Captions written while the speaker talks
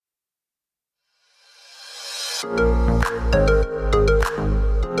Hi,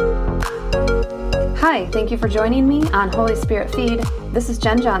 thank you for joining me on Holy Spirit Feed. This is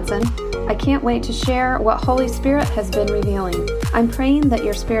Jen Johnson. I can't wait to share what Holy Spirit has been revealing. I'm praying that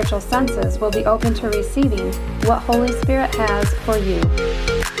your spiritual senses will be open to receiving what Holy Spirit has for you.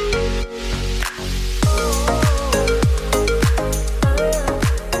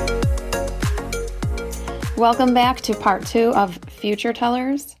 Welcome back to part 2 of Future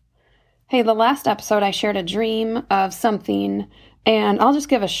Tellers. Hey, the last episode I shared a dream of something, and I'll just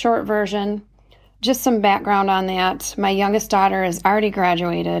give a short version. Just some background on that. My youngest daughter is already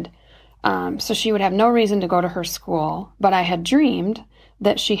graduated, so she would have no reason to go to her school. But I had dreamed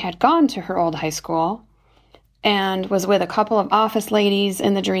that she had gone to her old high school and was with a couple of office ladies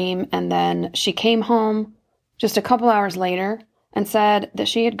in the dream. And then she came home just a couple hours later and said that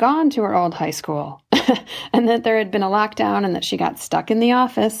she had gone to her old high school and that there had been a lockdown and that she got stuck in the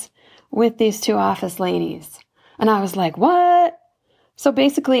office with these 2 office ladies. And I was like, what? So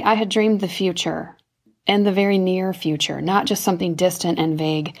basically, I had dreamed the future and the very near future, not just something distant and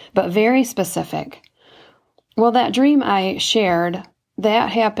vague, but very specific. Well, that dream I shared, that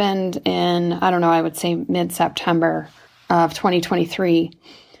happened in, I would say mid-September of 2023.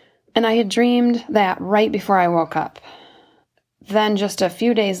 And I had dreamed that right before I woke up. Then just a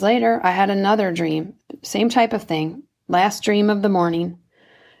few days later, I had another dream, same type of thing, last dream of the morning.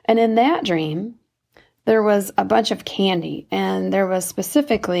 And in that dream, there was a bunch of candy, and there was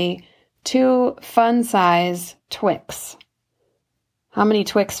specifically 2 fun-size Twix. How many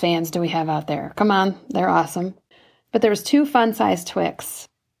Twix fans do we have out there? Come on, they're awesome. But there was 2 fun-size Twix,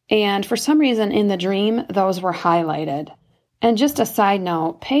 and for some reason in the dream, those were highlighted. And just a side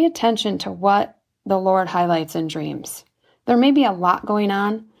note, pay attention to what the Lord highlights in dreams. There may be a lot going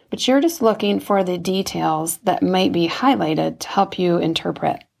on, but you're just looking for the details that might be highlighted to help you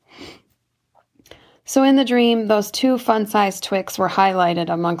interpret. So in the dream, those 2 fun-sized Twix were highlighted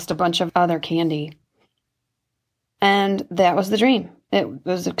amongst a bunch of other candy. And that was the dream. It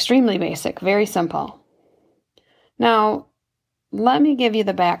was extremely basic, very simple. Now, let me give you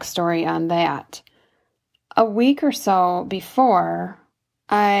the backstory on that. A week or so before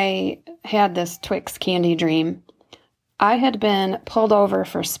I had this Twix candy dream, I had been pulled over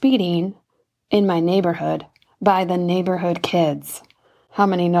for speeding in my neighborhood by the neighborhood kids. How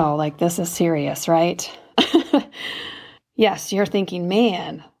many know, this is serious, right? Yes, you're thinking,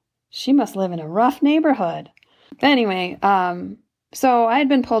 man, she must live in a rough neighborhood. Anyway, so I had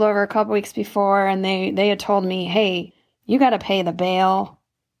been pulled over a couple weeks before, and they had told me, hey, you got to pay the bail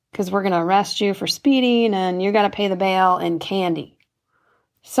because we're going to arrest you for speeding, and you got to pay the bail in candy.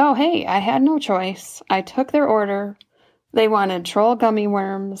 So, hey, I had no choice. I took their order. They wanted Troll gummy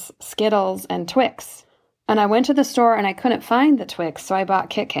worms, Skittles, and Twix. And I went to the store and I couldn't find the Twix, so I bought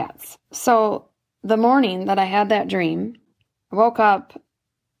Kit Kats. So the morning that I had that dream, I woke up,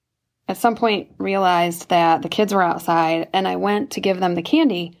 at some point realized that the kids were outside, and I went to give them the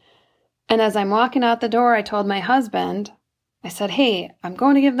candy. And as I'm walking out the door, I told my husband, I said, hey, I'm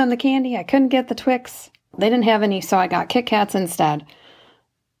going to give them the candy. I couldn't get the Twix. They didn't have any, so I got Kit Kats instead.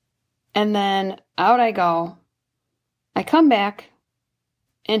 And then out I go. I come back,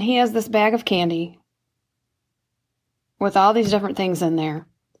 and he has this bag of candy with all these different things in there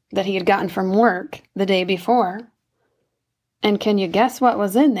that he had gotten from work the day before. And can you guess what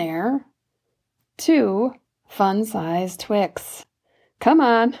was in there? 2 fun-sized Twix. Come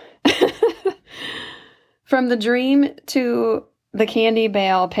on. From the dream to the candy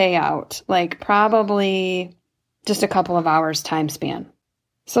bail payout, probably just a couple of hours time span.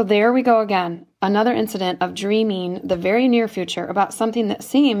 So there we go again. Another incident of dreaming the very near future about something that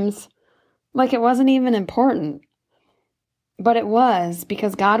seems like it wasn't even important. But it was,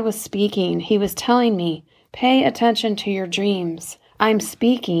 because God was speaking. He was telling me, pay attention to your dreams. I'm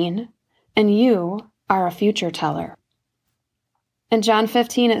speaking, and you are a future teller. In John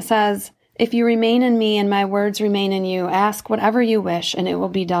 15, it says, if you remain in me and my words remain in you, ask whatever you wish, and it will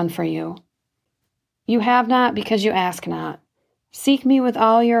be done for you. You have not because you ask not. Seek me with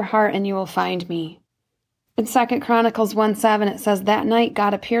all your heart, and you will find me. In 2 Chronicles 1:7, it says, that night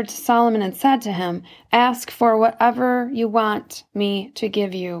God appeared to Solomon and said to him, ask for whatever you want me to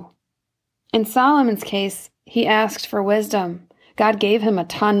give you. In Solomon's case, he asked for wisdom. God gave him a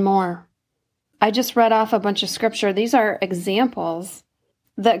ton more. I just read off a bunch of scripture. These are examples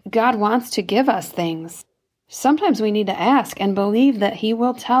that God wants to give us things. Sometimes we need to ask and believe that he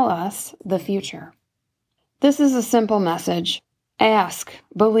will tell us the future. This is a simple message. Ask,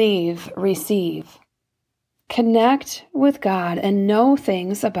 believe, receive. Connect with God and know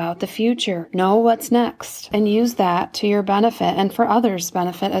things about the future. Know what's next and use that to your benefit and for others'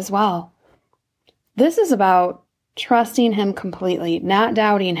 benefit as well. This is about trusting him completely, not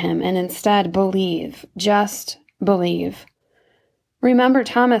doubting him, and instead believe. Just believe. Remember,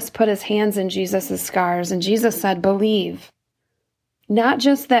 Thomas put his hands in Jesus' scars, and Jesus said, believe. Not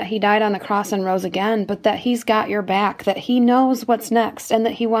just that he died on the cross and rose again, but that he's got your back, that he knows what's next, and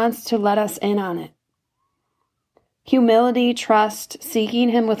that he wants to let us in on it. Humility, trust, seeking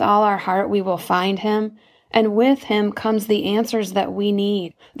him with all our heart, we will find him. And with him comes the answers that we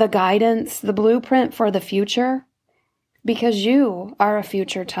need, the guidance, the blueprint for the future, because you are a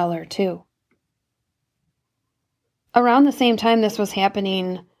future teller too. Around the same time this was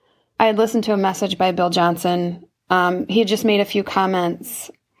happening, I had listened to a message by Bill Johnson. He had just made a few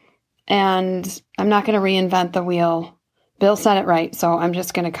comments, and I'm not going to reinvent the wheel. Bill said it right, so I'm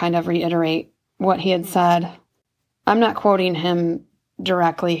just going to kind of reiterate what he had said. I'm not quoting him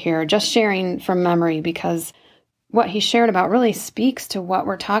directly here, just sharing from memory, because what he shared about really speaks to what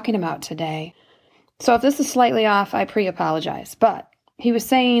we're talking about today. So if this is slightly off, I pre-apologize. But he was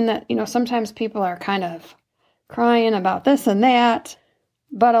saying that, sometimes people are kind of crying about this and that,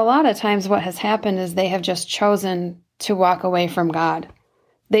 but a lot of times what has happened is they have just chosen to walk away from God.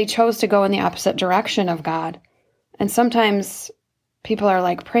 They chose to go in the opposite direction of God. And sometimes people are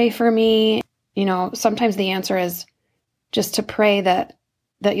like, pray for me. Sometimes the answer is just to pray that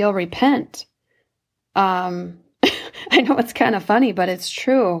you'll repent. I know it's kind of funny, but it's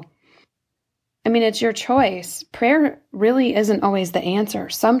true. I mean, it's your choice. Prayer really isn't always the answer.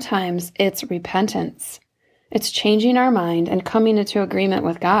 Sometimes it's repentance. It's changing our mind and coming into agreement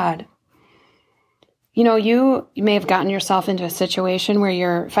with God. You may have gotten yourself into a situation where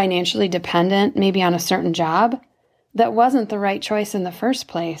you're financially dependent, maybe on a certain job, that wasn't the right choice in the first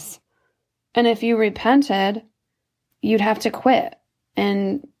place. And if you repented, you'd have to quit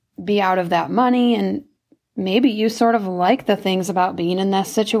and be out of that money. And maybe you sort of like the things about being in that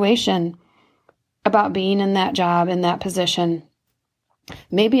situation, about being in that job, in that position.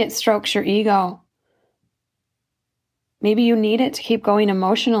 Maybe it strokes your ego. Maybe you need it to keep going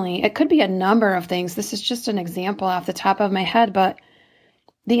emotionally. It could be a number of things. This is just an example off the top of my head, but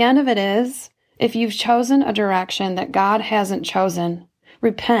the end of it is, if you've chosen a direction that God hasn't chosen,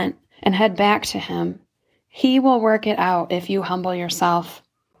 repent and head back to him. He will work it out if you humble yourself.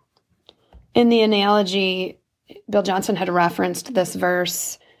 In the analogy, Bill Johnson had referenced this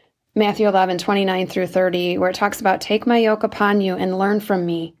verse, Matthew 11:29-30, where it talks about, take my yoke upon you and learn from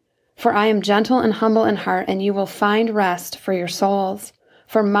me, for I am gentle and humble in heart, and you will find rest for your souls.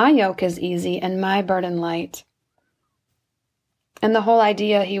 For my yoke is easy and my burden light. And the whole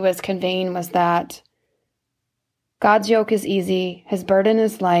idea he was conveying was that God's yoke is easy, his burden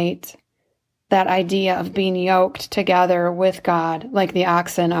is light. That idea of being yoked together with God, like the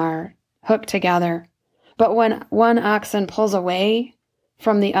oxen are hooked together. But when one oxen pulls away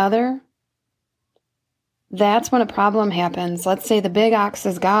from the other, that's when a problem happens. Let's say the big ox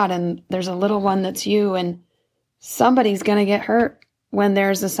is God and there's a little one that's you, and somebody's going to get hurt when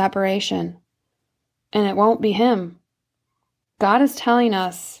there's a separation. And it won't be him. God is telling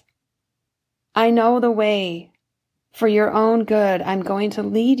us, I know the way. For your own good, I'm going to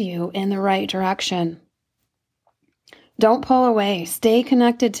lead you in the right direction. Don't pull away. Stay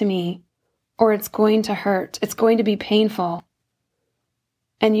connected to me, or it's going to hurt. It's going to be painful.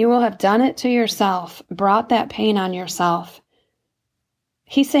 And you will have done it to yourself, brought that pain on yourself.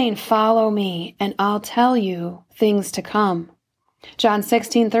 He's saying, follow me, and I'll tell you things to come. John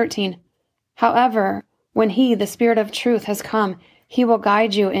 16:13. However, when he, the Spirit of truth, has come, he will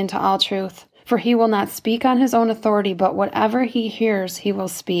guide you into all truth. For he will not speak on his own authority, but whatever he hears, he will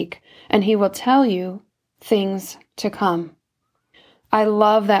speak, and he will tell you things to come. I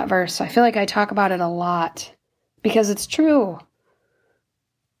love that verse. I feel like I talk about it a lot because it's true.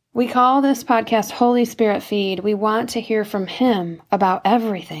 We call this podcast Holy Spirit Feed. We want to hear from him about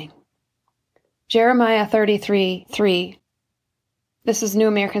everything. Jeremiah 33:3. This is New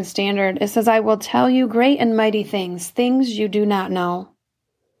American Standard. It says, I will tell you great and mighty things you do not know.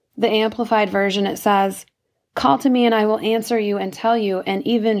 The Amplified Version, it says, call to me and I will answer you and tell you and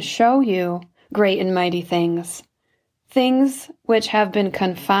even show you great and mighty things which have been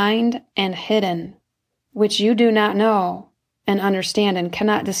confined and hidden, which you do not know and understand and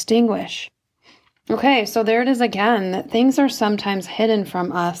cannot distinguish. Okay, so there it is again, that things are sometimes hidden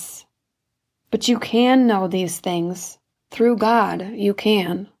from us, but you can know these things. Through God, you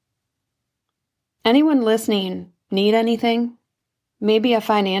can. Anyone listening need anything? Maybe a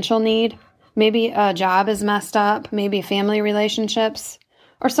financial need, maybe a job is messed up, maybe family relationships,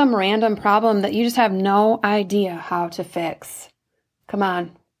 or some random problem that you just have no idea how to fix. Come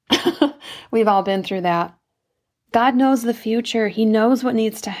on. We've all been through that. God knows the future. He knows what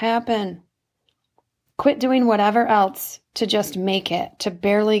needs to happen. Quit doing whatever else to just make it, to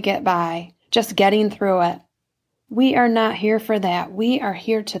barely get by, just getting through it. We are not here for that. We are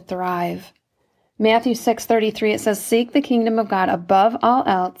here to thrive. Matthew 6:33, it says, "Seek the kingdom of God above all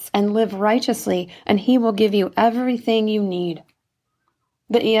else and live righteously, and he will give you everything you need."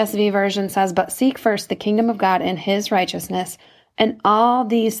 The ESV version says, "But seek first the kingdom of God and his righteousness, and all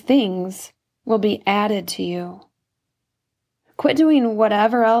these things will be added to you." Quit doing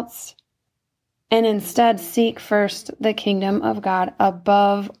whatever else and instead seek first the kingdom of God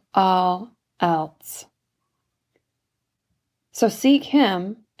above all else. So seek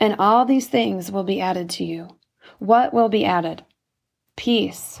him, and all these things will be added to you. What will be added?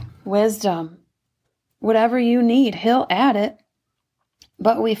 Peace, wisdom, whatever you need, he'll add it.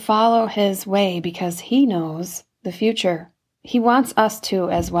 But we follow his way because he knows the future. He wants us to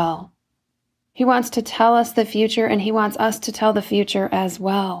as well. He wants to tell us the future, and he wants us to tell the future as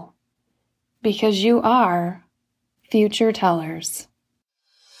well. Because you are future tellers.